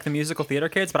from like the musical theater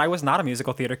kids. But I was not a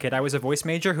musical theater kid. I was a voice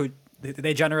major who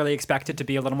they generally expected to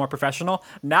be a little more professional.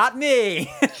 Not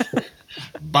me.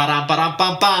 Ba-dum, ba-dum,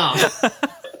 bum,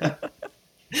 bum.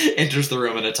 Enters the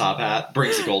room in a top hat,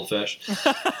 brings a goldfish.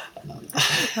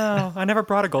 Oh, I never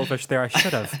brought a goldfish there. I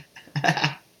should have.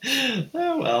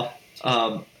 Oh well.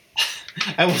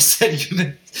 I will say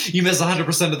you miss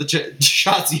 100% of the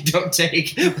shots you don't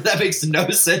take, but that makes no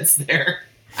sense there.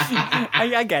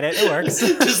 I get it. It works.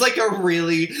 Just like a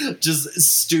really just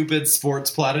stupid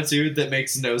sports platitude that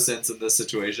makes no sense in this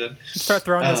situation. Start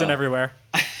throwing those in everywhere.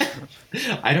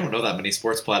 I don't know that many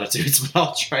sports platitudes, but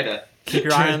I'll try to Keep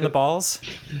your eye on the balls.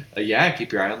 Yeah,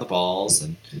 keep your eye on the balls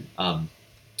and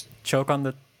Choke on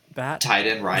the bat. tight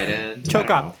end, right end. Choke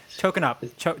up. Choking up.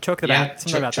 Choke the Yeah, bat.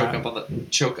 Something about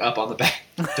that. choke up on the bat.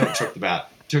 Don't choke the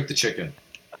bat. Choke the chicken.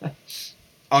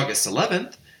 August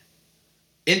 11th,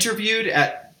 interviewed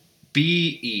at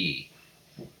BE.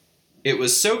 It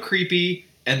was so creepy,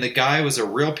 and the guy was a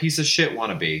real piece of shit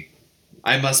wannabe.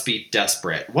 I must be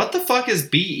desperate. What the fuck is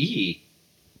BE?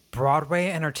 Broadway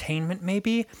Entertainment,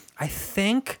 maybe. I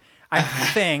think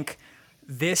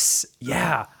this.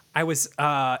 Yeah, I was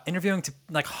interviewing to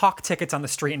like hawk tickets on the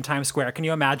street in Times Square. Can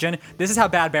you imagine? This is how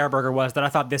bad Bear Burger was that I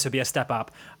thought this would be a step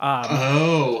up.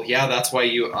 Oh, yeah, that's why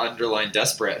you underlined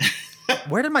desperate.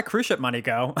 Where did my cruise ship money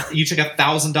go? You took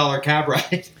 $1,000 cab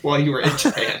ride while you were in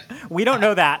Japan. We don't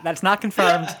know that. That's not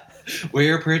confirmed.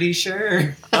 We're pretty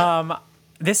sure.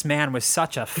 This man was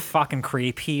such a fucking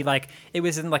creep. He like it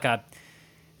was in like a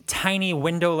tiny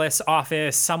windowless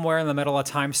office somewhere in the middle of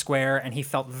Times Square, and he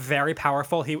felt very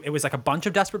powerful. It was like a bunch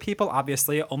of desperate people.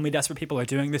 Obviously, only desperate people are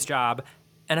doing this job.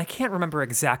 And I can't remember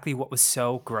exactly what was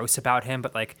so gross about him,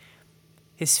 but like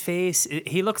his face,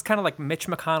 he looks kind of like Mitch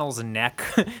McConnell's neck,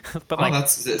 but like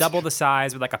that's double the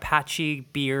size with like a patchy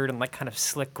beard and like kind of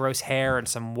slick, gross hair and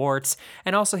some warts.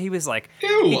 And also he was like,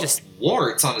 Ew, he just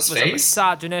warts on his was a face.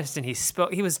 misogynist, and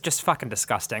he was just fucking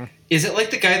disgusting. Is it like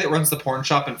the guy that runs the porn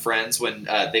shop in Friends when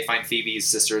they find Phoebe's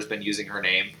sister has been using her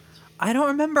name? I don't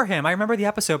remember him. I remember the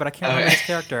episode, but I can't remember his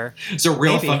character. It's a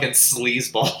real Maybe. fucking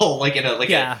sleazeball, like in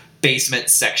Yeah. a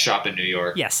basement sex shop in New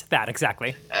York. Yes, that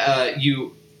exactly.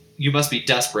 You must be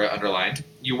desperate, underlined.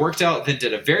 You worked out, then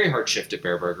did a very hard shift at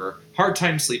Bear Burger. Hard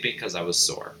time sleeping because I was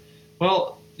sore.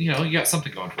 Well, you got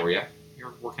something going for you.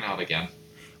 You're working out again.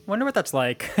 Wonder what that's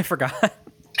like. I forgot.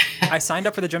 I signed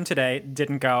up for the gym today,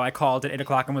 didn't go. I called at 8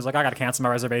 o'clock and was like, I gotta cancel my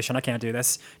reservation. I can't do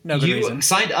this. No good You reason.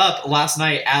 signed up last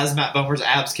night as Matt Bomer's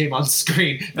abs came on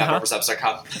screen.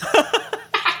 MattBomersAbs.com.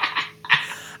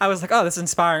 I was like, oh, this is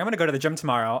inspiring. I'm gonna go to the gym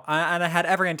tomorrow. And I had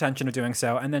every intention of doing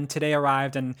so. And then today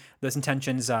arrived and those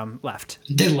intentions left.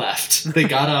 They left. They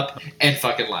got up and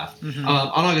fucking left. Mm-hmm.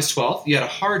 On August 12th, you had a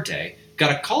hard day.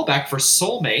 Got a callback for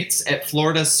Soulmates at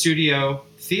Florida Studio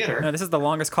Theater. No, this is the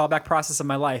longest callback process of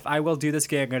my life. I will do this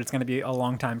gig, and it's gonna be a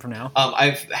long time from now.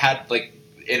 I've had like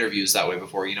interviews that way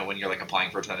before, when you're like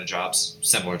applying for a ton of jobs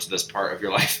similar to this part of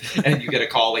your life, and you get a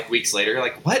call like weeks later, you're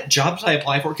like, what job did I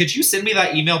apply for? Could you send me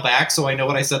that email back so I know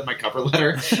what I said in my cover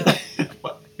letter?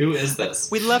 Who is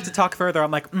this? We'd love to talk further. I'm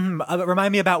like,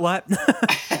 remind me about what?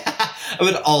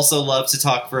 would also love to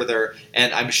talk further,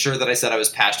 and I'm sure that I said I was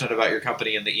passionate about your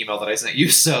company in the email that I sent you.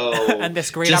 So And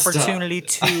this great just, opportunity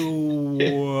to,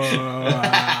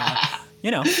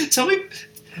 tell me.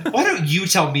 Why don't you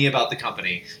tell me about the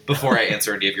company before I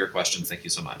answer any of your questions? Thank you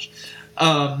so much.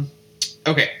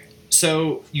 Okay,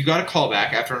 so you got a call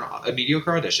back after a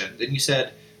mediocre audition. Then you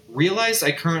said, realized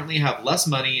I currently have less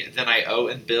money than I owe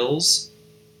in bills.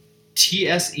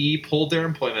 TSE pulled their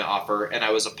employment offer, and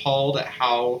I was appalled at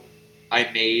how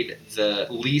I made the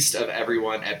least of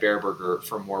everyone at Bear Burger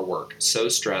for more work. So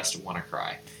stressed, want to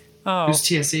cry. oh, Who's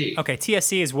TSE? okay,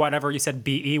 TSC is whatever you said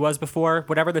BE was before.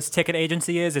 Whatever this ticket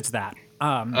agency is, it's that.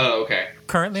 Oh, okay.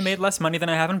 Currently made less money than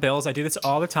I have in bills. I do this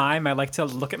all the time. I like to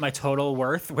look at my total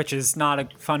worth, which is not a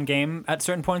fun game at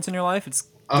certain points in your life. It's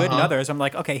good in others. I'm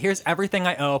like, okay, here's everything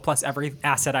I owe plus every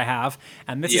asset I have,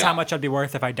 and this is Yeah. how much I'd be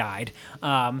worth if I died.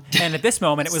 And at this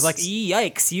moment, it was like,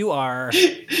 yikes, you are.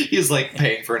 He's like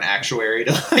paying for an actuary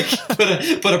to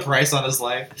like put a price on his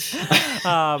life.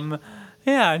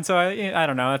 Yeah, and so I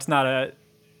don't know. It's not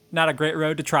a great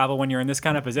road to travel when you're in this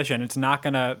kind of position. It's not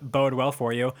going to bode well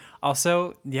for you.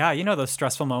 Also, yeah, those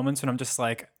stressful moments when I'm just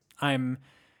like, I'm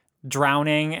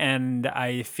drowning and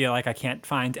I feel like I can't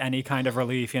find any kind of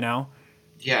relief,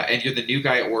 Yeah, and you're the new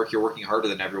guy at work. You're working harder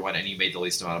than everyone, and you made the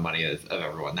least amount of money of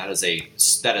everyone. That is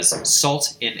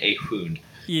salt in a wound.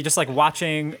 You just like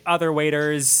watching other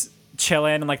waiters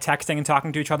chilling and like texting and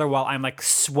talking to each other while I'm like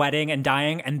sweating and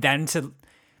dying, and then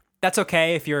that's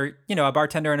okay if you're, a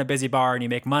bartender in a busy bar and you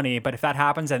make money, but if that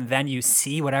happens and then you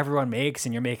see what everyone makes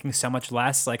and you're making so much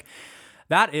less, like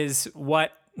that is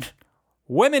what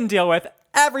women deal with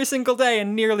every single day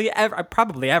in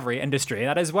probably every industry.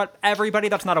 That is what everybody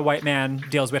that's not a white man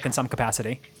deals with in some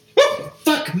capacity.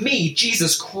 Fuck me,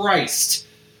 Jesus Christ!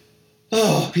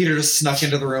 Oh, Peter just snuck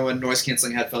into the room in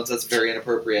noise-canceling headphones. That's very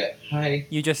inappropriate. Hi.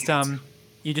 You just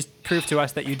proved to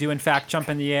us that you do in fact jump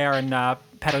in the air and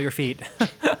pedal your feet.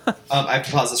 I have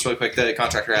to pause this really quick. The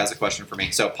contractor has a question for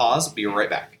me. So pause. Be right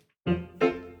back.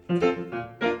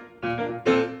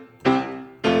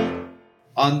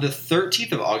 On the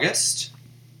 13th of August,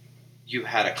 you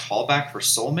had a callback for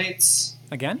Soulmates,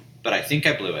 Again? but I think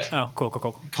I blew it. Oh, cool.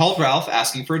 Called Ralph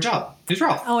asking for a job. Who's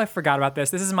Ralph? Oh, I forgot about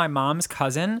this. This is my mom's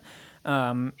cousin.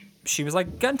 She was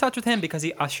like, get in touch with him because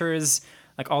he ushers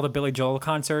like all the Billy Joel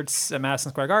concerts at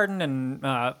Madison Square Garden and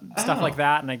stuff like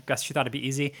that. And I guess she thought it'd be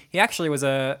easy. He actually was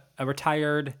a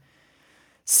retired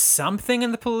something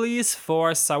in the police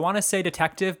force. I want to say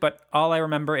detective, but all I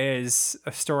remember is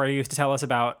a story he used to tell us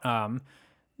about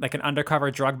like an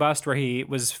undercover drug bust where he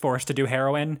was forced to do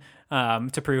heroin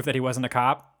to prove that he wasn't a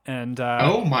cop. And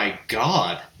Oh my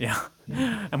God. yeah,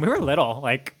 and we were little.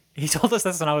 Like he told us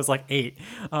this when I was like 8.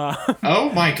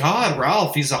 Oh my God,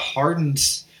 Ralph. He's a hardened.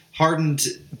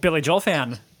 Billy Joel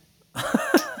fan.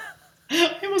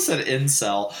 I almost said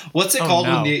incel. What's it called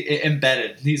no. when the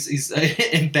embedded? He's an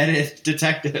embedded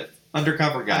detective,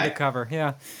 undercover guy. Undercover,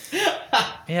 yeah.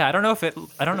 Yeah, I don't know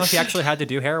if he actually had to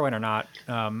do heroin or not.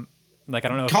 Like I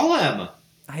don't know. Call him.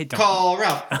 I don't. Call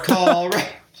Ralph. Call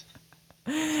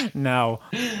Ralph. No.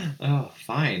 Oh,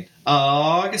 fine.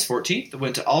 August 14th,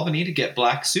 went to Albany to get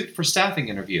black suit for staffing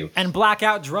interview. And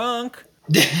blackout drunk.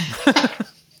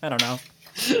 I don't know.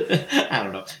 I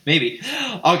don't know. Maybe.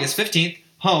 August 15th,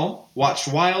 home, watched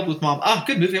Wild with mom. Ah,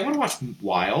 good movie. I want to watch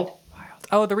Wild.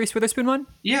 Oh, the Reese Witherspoon one?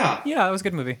 Yeah. Yeah, that was a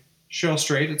good movie. Cheryl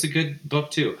Strayed. It's a good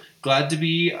book, too. Glad to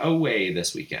be away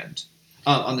this weekend.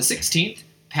 On the 16th,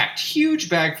 packed huge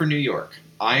bag for New York.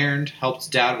 Ironed,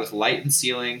 helped dad with light and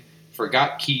sealing,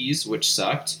 forgot keys, which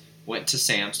sucked, went to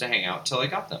Sam's to hang out till I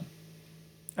got them.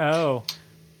 Oh.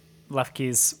 Left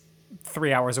keys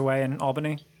 3 hours away in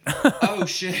Albany. Oh,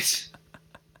 shit.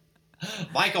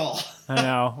 Michael. I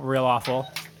know, real awful.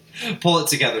 Pull it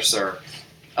together, sir.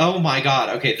 Oh my God.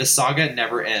 Okay, the saga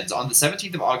never ends. On the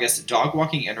 17th of August, dog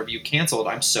walking interview canceled.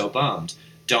 I'm so bummed.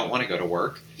 Don't want to go to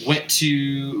work. Went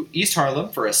to East Harlem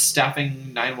for a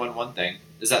staffing 911 thing.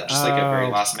 Is that just like a very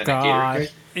last minute catering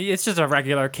thing? It's just a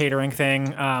regular catering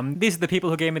thing. These are the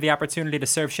people who gave me the opportunity to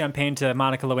serve champagne to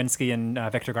Monica Lewinsky and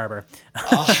Victor Garber.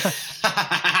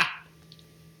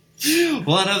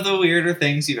 One of the weirder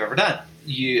things you've ever done.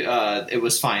 It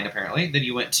was fine, apparently. Then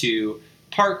you went to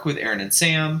Park with Aaron and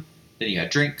Sam. Then you had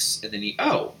drinks. And then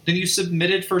you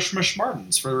submitted for Schmush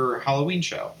Martins for Halloween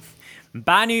show.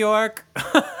 Bye, New York.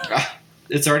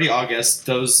 It's already August.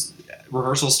 Those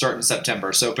rehearsals start in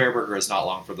September, so Bear Burger is not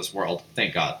long for this world.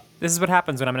 Thank God. This is what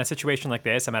happens when I'm in a situation like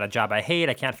this. I'm at a job I hate.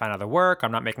 I can't find other work.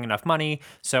 I'm not making enough money.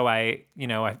 So I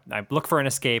look for an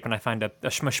escape and I find a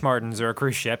Schmush Martins or a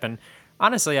cruise ship. And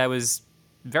honestly, I was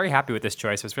very happy with this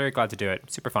choice. I was very glad to do it.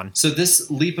 Super fun. So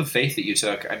this leap of faith that you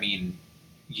took, I mean,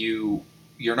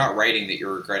 you're not writing that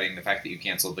you're regretting the fact that you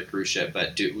canceled the cruise ship,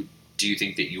 but do you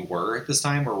think that you were at this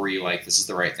time, or were you like, this is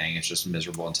the right thing, it's just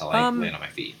miserable until I land on my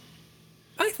feet?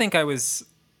 I think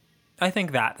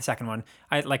that the second one,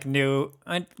 I like knew.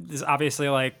 There's obviously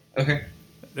like Okay.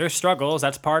 there's struggles.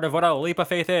 That's part of what a leap of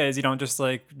faith is. You don't just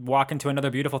like walk into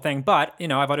another beautiful thing. But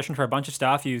I've auditioned for a bunch of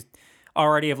stuff. You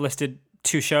already have listed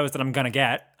 2 shows that I'm gonna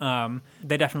get.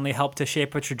 They definitely helped to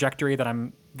shape a trajectory that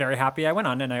I'm very happy I went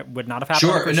on, and I would not have happened.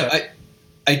 on a Sure. cruise No, ship.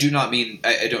 I do not mean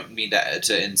I don't mean that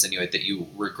to insinuate that you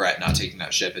regret not taking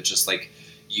that ship. It's just like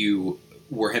you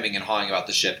were hemming and hawing about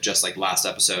the ship just like last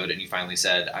episode, and you finally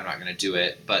said, I'm not going to do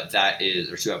it. But that is,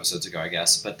 or 2 episodes ago, I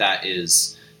guess. But that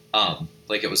is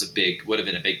like it would have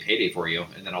been a big payday for you,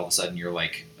 and then all of a sudden you're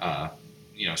like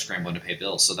scrambling to pay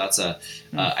bills. So that's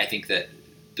I think that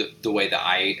the way that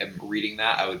I am reading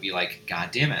that, I would be like,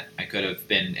 God damn it, I could have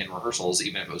been in rehearsals,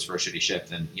 even if it was for a shitty ship.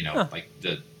 Then like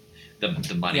the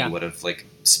money would have like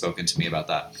spoken to me about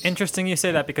that. Interesting you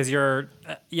say that, because you're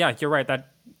right. That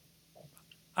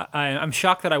I'm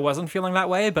shocked that I wasn't feeling that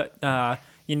way, but I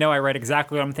write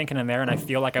exactly what I'm thinking in there, and I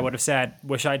feel like I would have said,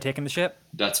 wish I had taken the ship.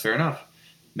 That's fair enough.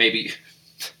 Maybe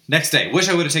next day, wish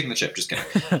I would have taken the ship. Just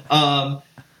kidding.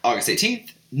 August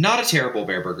 18th, not a terrible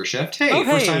Bear Burger shift. Hey,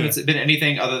 first time it's been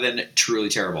anything other than truly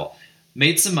terrible.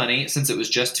 Made some money since it was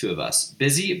just 2 of us.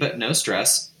 Busy, but no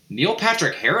stress. Neil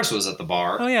Patrick Harris was at the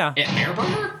bar. Oh, yeah. At Bear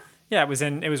Burger? Yeah,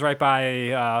 it was right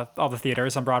by all the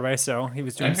theaters on Broadway, so he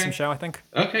was doing some show, I think.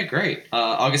 Okay, great.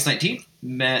 August 19th,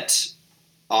 met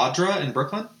Audra in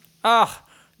Brooklyn. Oh,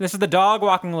 this is the dog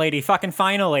walking lady, fucking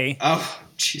finally. Oh,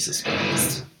 Jesus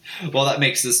Christ. Well, that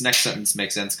makes this next sentence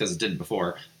make sense because it didn't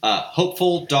before.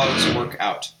 Hopeful dogs work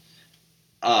out.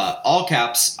 All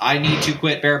caps, I need to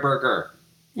quit Bear Burger.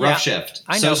 Rough shift.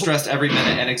 I know. So stressed every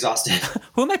minute and exhausted.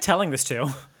 Who am I telling this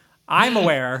to? I'm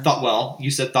aware.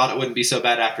 You said thought it wouldn't be so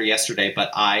bad after yesterday, but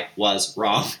I was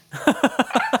wrong.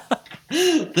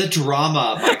 The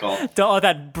drama, Michael. Don't let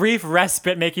that brief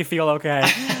respite make you feel okay.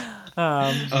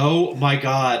 Oh my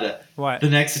God. What? The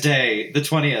next day, the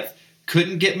 20th,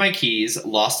 couldn't get my keys,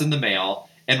 lost in the mail,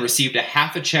 and received a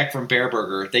half a check from Bear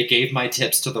Burger. They gave my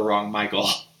tips to the wrong Michael.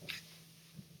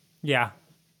 Yeah.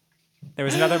 There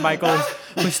was another Michael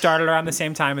who started around the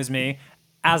same time as me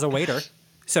as a waiter.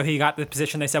 So he got the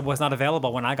position they said was not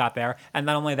available when I got there. And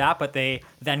not only that, but they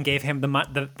then gave him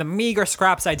the meager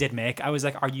scraps I did make. I was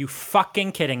like, are you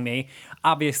fucking kidding me?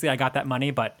 Obviously, I got that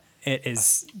money, but it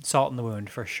is salt in the wound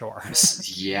for sure.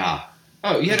 Yeah.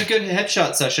 Oh, you had a good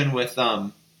headshot session with,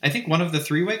 I think, one of the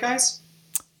 3-way guys?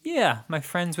 Yeah, my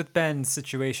friends with Ben's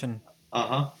situation.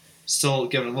 Uh-huh. Still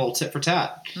giving a little tit for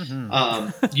tat.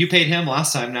 Mm-hmm. You paid him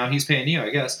last time. Now he's paying you, I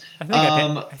guess.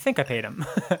 I think I paid him.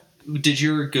 Did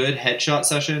your good headshot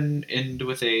session end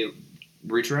with a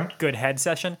reach around? Good head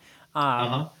session.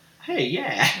 Hey,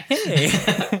 yeah. Hey.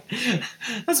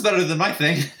 That's better than my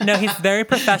thing. No, he's very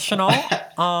professional.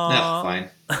 No, fine.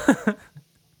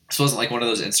 This wasn't like one of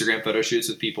those Instagram photo shoots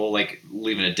with people like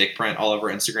leaving a dick print all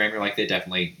over Instagram. You're like, they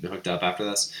definitely hooked up after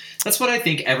this. That's what I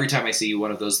think every time I see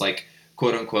one of those like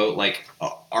quote unquote like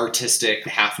artistic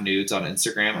half nudes on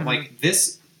Instagram. I'm like,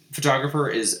 this photographer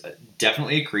is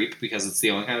definitely a creep because it's the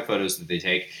only kind of photos that they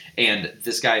take, and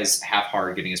this guy's half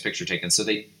hard getting his picture taken. So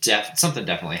they something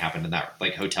definitely happened in that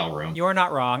like hotel room. You're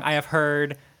not wrong. I have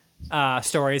heard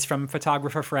stories from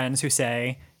photographer friends who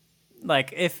say,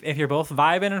 like, if you're both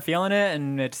vibing and feeling it,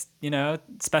 and it's,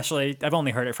 especially, I've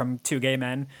only heard it from 2 gay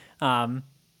men,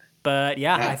 but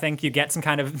yeah, I think you get some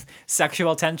kind of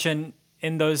sexual tension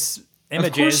in those images.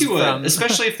 Of course you would,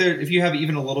 especially if you have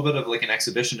even a little bit of like an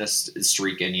exhibitionist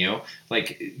streak in you.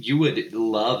 Like, you would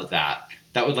love that.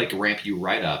 That would like ramp you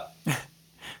right up.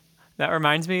 That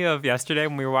reminds me of yesterday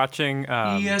when we were watching.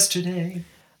 Yesterday.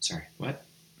 Sorry, what?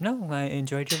 No, I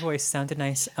enjoyed your voice. Sounded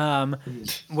nice.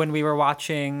 When we were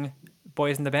watching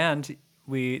Boys in the Band,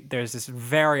 there's this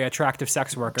very attractive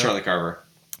sex worker, Charlie Carver.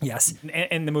 Yes,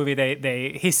 in the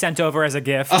movie, he's sent over as a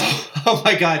gift. Oh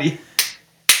my God.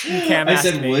 I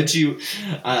said, me. would you,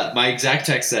 my exact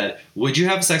text said, would you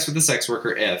have sex with a sex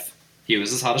worker if he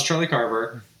was as hot as Charlie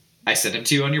Carver? I sent him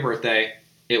to you on your birthday.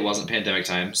 It wasn't pandemic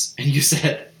times. And you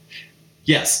said,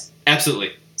 yes,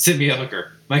 absolutely. Send me a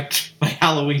hooker. My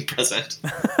Halloween present.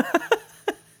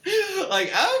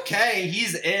 Like, okay,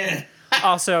 he's in.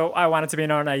 Also, I wanted to be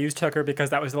known I used hooker because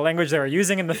that was the language they were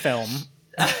using in the film.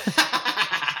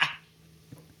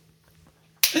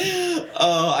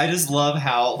 Oh, I just love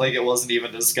how, like, it wasn't even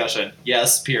a discussion.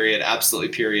 Yes, period. Absolutely,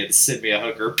 period. Send me a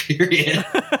hooker, period.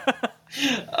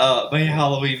 My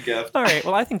Halloween gift. All right,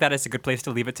 well, I think that is a good place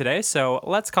to leave it today, so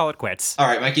let's call it quits. All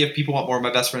right, Mikey, if people want more of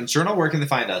My Best Friend's Journal, where can they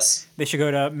find us? They should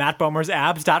go to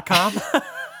mattbomersabs.com.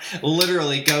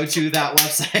 Literally go to that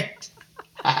website.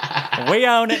 We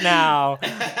own it now.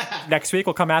 Next week,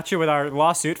 we'll come at you with our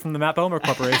lawsuit from the Matt Bomer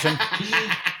Corporation.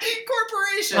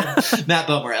 Corporation. Matt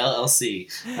Bomer, LLC.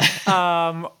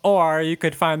 Or you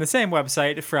could find the same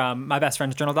website from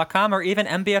mybestfriendsjournal.com or even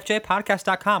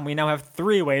mbfjpodcast.com. We now have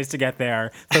 3 ways to get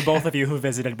there for both of you who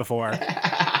visited before.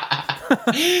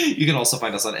 You can also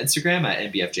find us on Instagram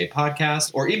at MBFJ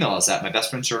Podcast or email us at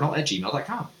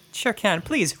mybestfriendsjournal@gmail.com. Sure can.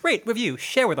 Please rate, review,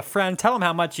 share with a friend. Tell them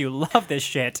how much you love this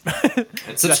shit.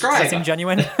 And subscribe. Does that seem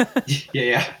genuine?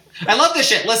 Yeah. I love this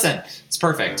shit. Listen, it's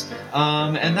perfect.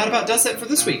 And that about does it for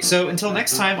this week. So until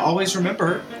next time, always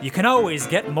remember... You can always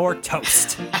get more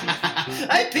toast.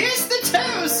 I pierced the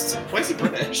toast! Why is he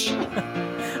British?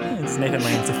 It's Nathan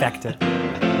Lane's affected.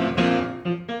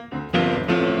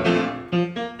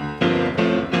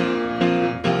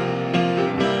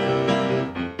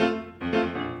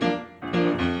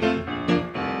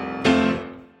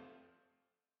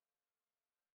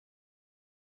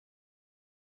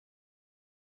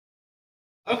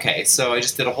 Okay, so I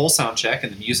just did a whole sound check in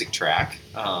the music track,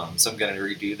 so I'm going to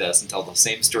redo this and tell the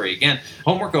same story again.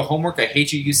 Homework, oh homework, I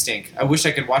hate you, you stink. I wish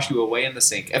I could wash you away in the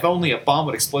sink. If only a bomb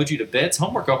would explode you to bits.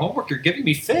 Homework, oh homework, you're giving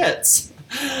me fits.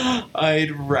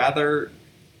 I'd rather...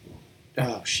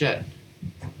 Oh, shit.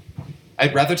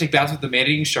 I'd rather take baths with the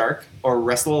man-eating shark or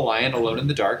wrestle a lion alone in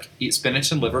the dark, eat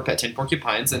spinach and liver, pet 10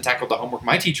 porcupines, and tackle the homework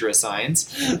my teacher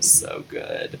assigns. So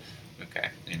good. Okay,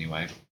 anyway.